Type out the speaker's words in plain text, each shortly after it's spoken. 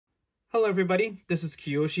Hello everybody, this is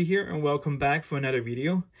Kiyoshi here and welcome back for another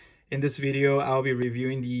video. In this video, I'll be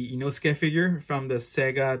reviewing the Inosuke figure from the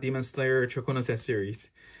SEGA Demon Slayer Chokonose series.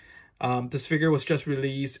 This figure was just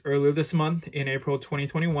released earlier this month in April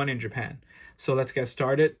 2021 in Japan. So let's get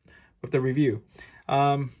started with the review.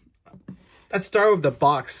 Let's start with the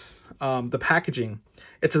box, the packaging.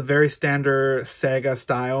 It's a very standard SEGA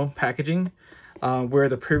style packaging. Where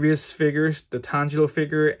the previous figures, the Tanjiro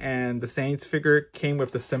figure and the Saints figure came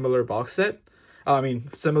with the similar box set.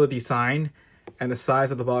 Similar design, and the size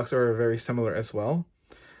of the box are very similar as well.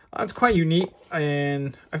 It's quite unique,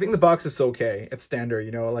 and I think the box is okay. It's standard,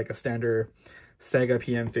 you know, like a standard SEGA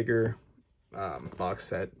PM figure box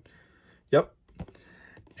set. Yep.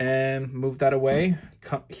 And move that away.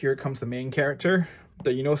 Here comes the main character, the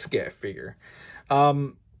Inosuke figure.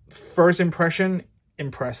 First impression,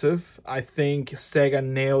 impressive. I think SEGA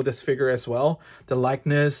nailed this figure as well. The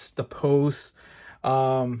likeness, the pose,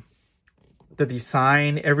 the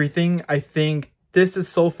design, everything. I think this is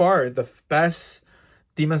so far the best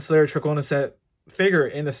Demon Slayer Chokonose figure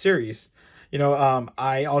in the series. You know,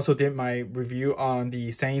 I also did my review on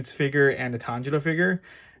the Saints figure and the Tanjiro figure.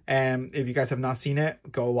 And if you guys have not seen it,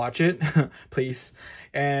 go watch it, please.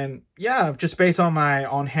 And yeah, just based on my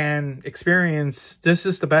on-hand experience, this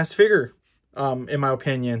is the best figure. In my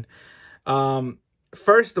opinion.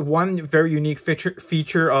 First, one very unique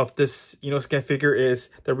feature of this Inosuke figure is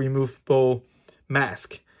the removable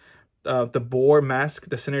mask. The boar mask,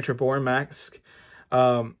 the signature boar mask.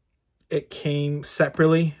 It came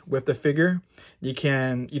separately with the figure. You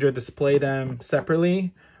can either display them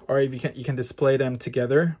separately, or if you can display them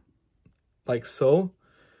together, like so.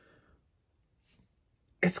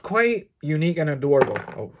 It's quite unique and adorable.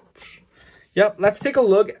 Oh. Yep, let's take a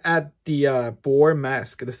look at the boar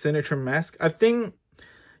mask, the signature mask. I think,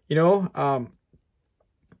 you know,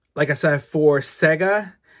 like I said, for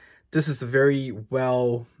SEGA, this is a very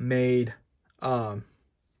well-made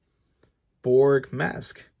boar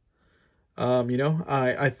mask. You know,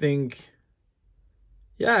 I think,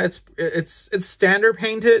 yeah, it's standard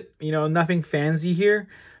painted. You know, nothing fancy here,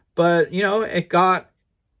 but you know, it got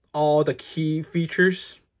all the key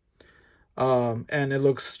features, and it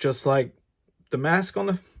looks just like the mask on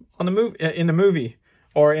the movie, in the movie,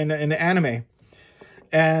 or in the anime.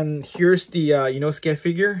 And here's the Inosuke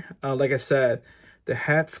figure. Like I said, the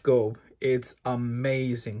head sculpt, it's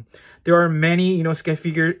amazing. There are many Inosuke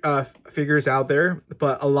figures out there,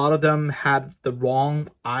 but a lot of them had the wrong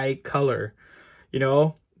eye color. You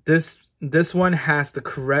know, this one has the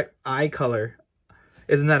correct eye color.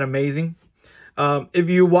 Isn't that amazing? If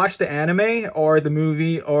you watch the anime or the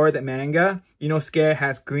movie or the manga, Inosuke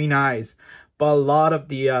has green eyes. But a lot of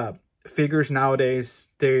the figures nowadays,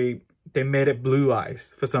 they made it blue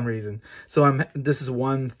eyes for some reason. So this is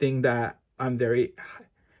one thing that I'm very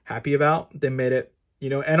happy about. They made it,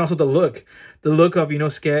 you know, and also the look of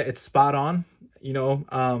Inosuke, it's spot on. You know,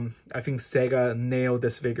 I think SEGA nailed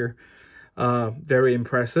this figure. Very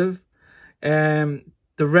impressive. And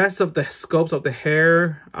the rest of the sculpts of the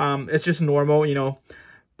hair, it's just normal. You know,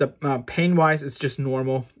 the paint wise, it's just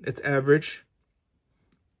normal. It's average.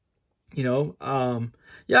 You know,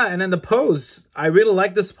 yeah, and then the pose, I really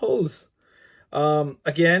like this pose.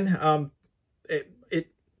 Again,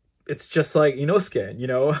 it's just like Inosuke, you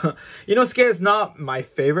know. Inosuke is not my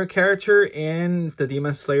favorite character in the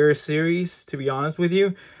Demon Slayer series, to be honest with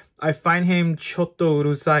you. I find him chotto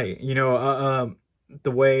urusai, you know,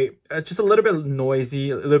 the way, just a little bit noisy,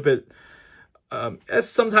 a little bit,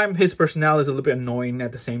 sometimes his personality is a little bit annoying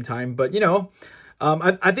at the same time, but you know,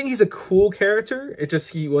 I think he's a cool character. It just,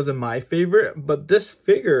 he wasn't my favorite, but this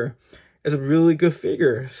figure is a really good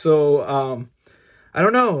figure. So, I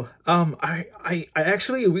don't know. I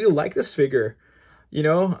actually really like this figure, you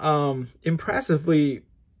know, impressively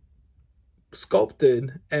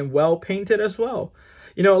sculpted and well painted as well.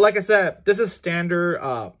 You know, like I said, this is standard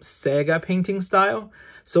SEGA painting style.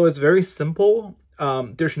 So it's very simple.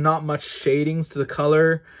 There's not much shadings to the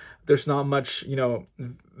color. There's not much, you know,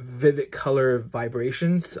 vivid color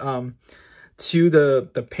vibrations to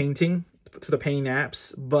the painting, to the paint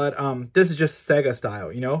apps. But this is just SEGA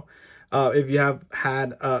style, you know. If you have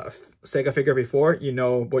had a SEGA figure before, you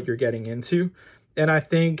know what you're getting into. And I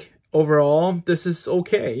think overall, this is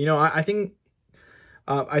okay. You know, I think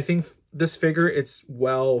this figure, it's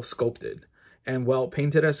well sculpted and well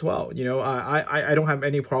painted as well. You know, I don't have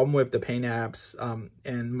any problem with the paint apps,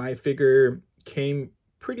 and my figure came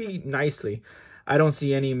pretty nicely. I don't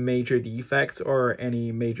see any major defects or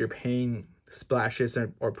any major paint splashes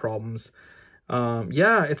or problems.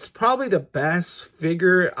 Yeah, it's probably the best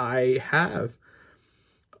figure I have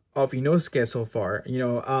of Inosuke so far. You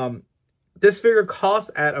know, this figure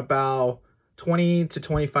costs at about 20 to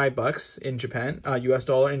 25 bucks in Japan, US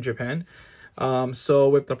dollar in Japan. So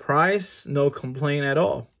with the price, no complaint at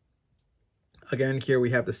all. Again, here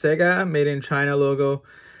we have the SEGA made in China logo,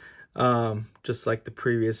 just like the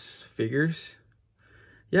previous figures.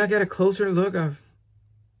 Yeah, get a closer look of,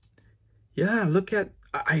 yeah, look at,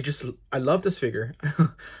 I love this figure.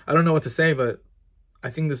 I don't know what to say, but I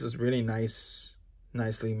think this is really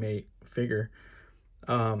nicely made figure.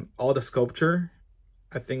 All the sculpture,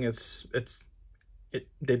 I think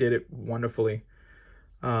they did it wonderfully.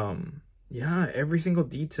 Yeah, every single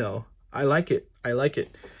detail, I like it.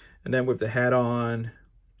 And then with the head on,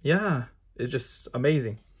 yeah, it's just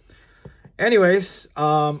amazing. Anyways,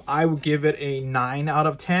 I would give it a 9 out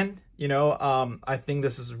of 10. You know, I think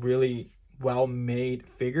this is really well made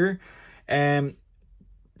figure, and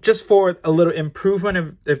just for a little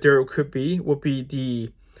improvement, if there could be, would be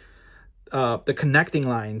the connecting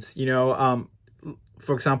lines. You know,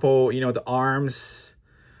 for example, you know, the arms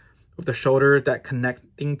with the shoulder, that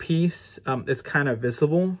connecting piece, it's kind of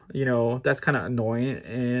visible. You know, that's kind of annoying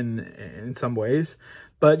in some ways,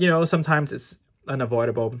 but you know, sometimes it's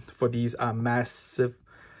unavoidable for these massive,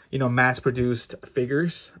 you know, mass-produced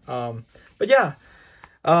figures. But yeah,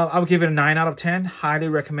 I would give it a 9 out of 10. Highly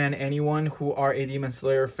recommend anyone who are a Demon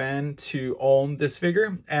Slayer fan to own this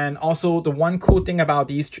figure. And also, the one cool thing about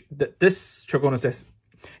this Chokonose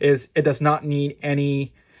is it does not need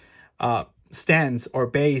any stands or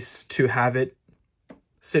base to have it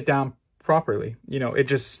sit down properly. You know, it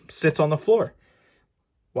just sits on the floor.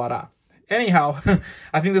 Voila. Anyhow,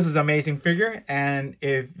 I think this is an amazing figure, and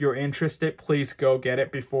if you're interested, please go get it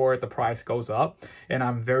before the price goes up. And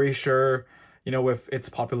I'm very sure, you know, with its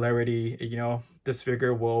popularity, you know, this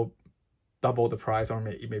figure will double the price or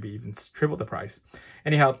maybe even triple the price.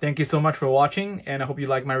 Anyhow, thank you so much for watching, and I hope you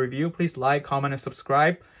like my review. Please like, comment, and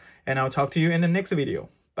subscribe, and I'll talk to you in the next video.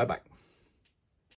 Bye-bye.